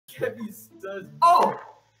Oh!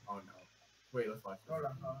 Oh no. Wait, let's watch this.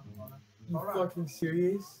 Hold on. You fucking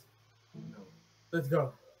serious? No. Let's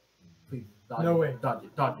go. Please. Dodge No it. way. Dodge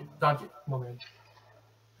it. Come on, man.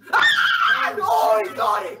 Ah! Oh, he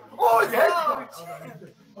got it! Oh, his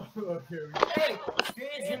head! Okay.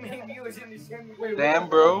 Hey, maybe you was in the same. Wait, Damn,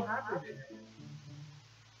 bro.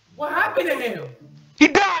 What happened to him? He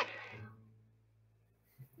died!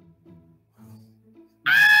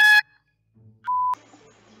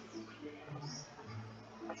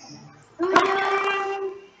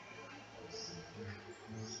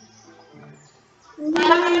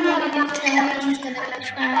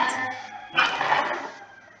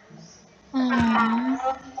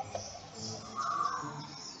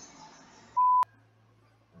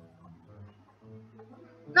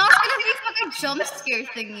 No, it's gonna be fucking jump scare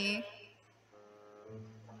thingy.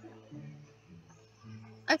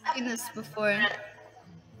 I've seen this before.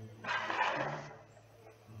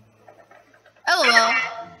 LOL.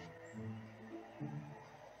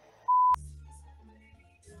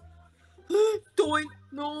 Doink!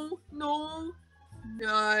 No! No!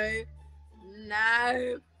 No!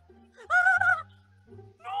 No! Ah!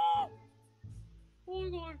 No! Oh my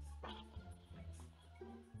god!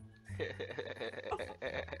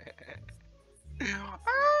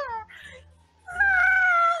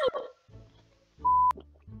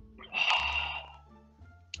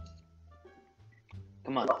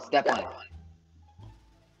 Come on, step on it.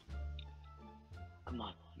 Come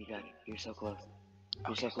on, you got it. You're so close.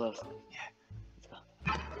 You're so close.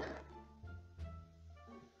 Yeah.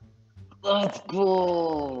 Let's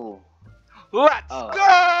go. Let's Oh.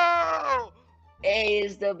 go! A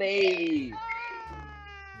is the babe.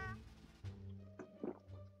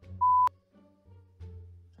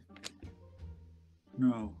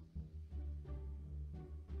 No.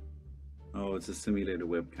 Oh, it's a simulated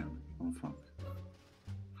webcam. Oh, fuck.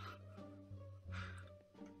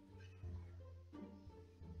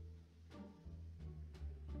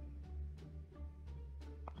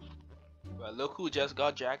 Well, look who just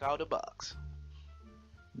got Jack out of the box.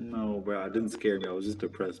 No, bro, it didn't scare me. I was just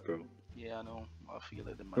depressed, bro. Yeah, I know. I feel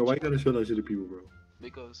it. Bro, why you gotta show that shit to people, bro?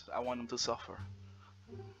 Because I want him to suffer.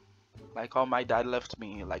 Like how my dad left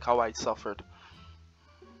me, like how I suffered.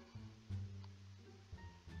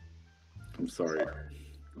 I'm sorry.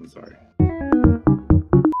 I'm sorry.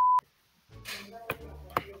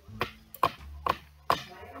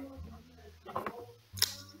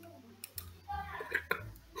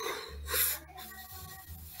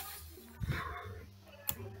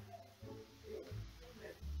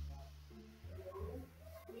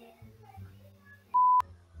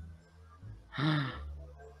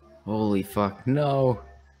 Holy fuck. No.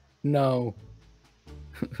 No.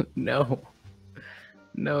 No.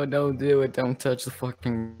 No, don't do it. Don't touch the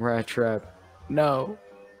fucking rat trap. No.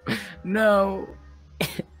 No.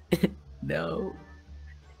 No.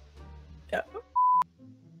 No.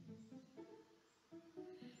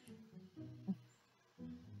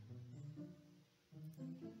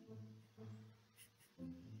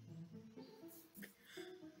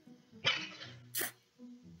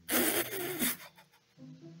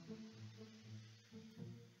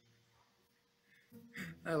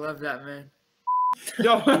 I love that, man.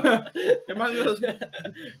 Yo, your man goes,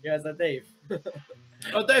 Yeah, it's a Dave.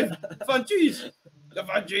 oh, Dave, I found cheese. I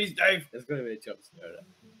found cheese, Dave. It's gonna be a jump scare.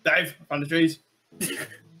 Dave, I found the cheese.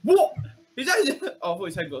 What? His head, oh, I thought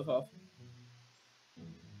his head got off.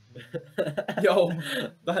 Yo,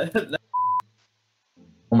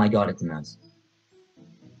 Oh my god, it's a mess.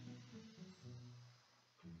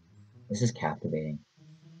 This is captivating.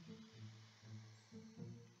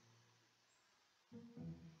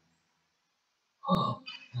 Oh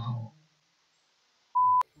no.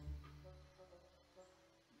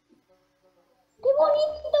 ¡Qué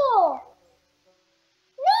bonito!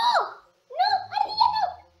 ¡No! ¡No! ¡Ardilla,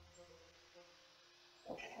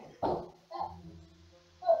 no!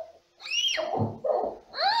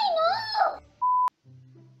 ¡Ay, no!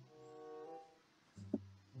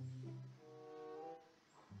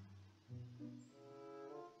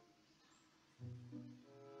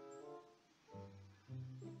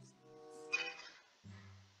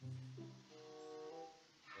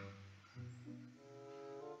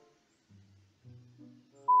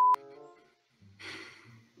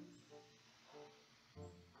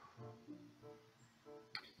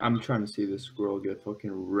 I'm trying to see this squirrel get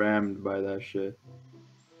fucking rammed by that shit.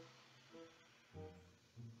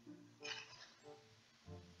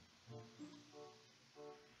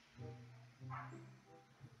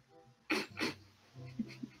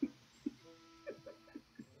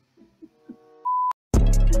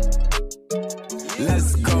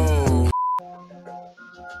 Let's go.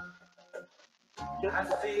 I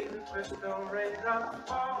see the crystal raindrops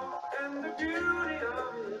fall and the beauty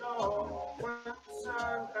of it all when the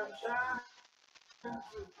sun comes shining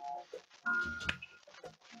through.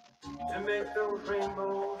 To make those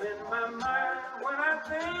rainbows in my mind when I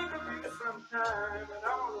think of you sometime, and I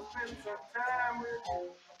want to spend some time with you,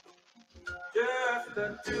 just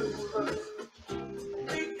the two of us.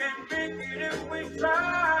 We can make it if we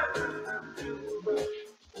try, just the two of us.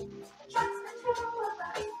 Just the two of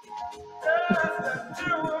us. Just the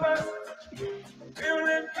two of us.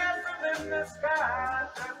 Feeling castles in the sky,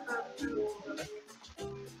 just the two of us.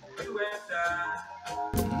 You and I.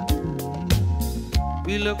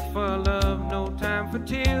 We look for love, no time for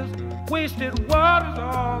tears. Wasted water's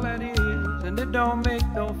all that is, and it don't make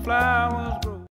no flowers grow.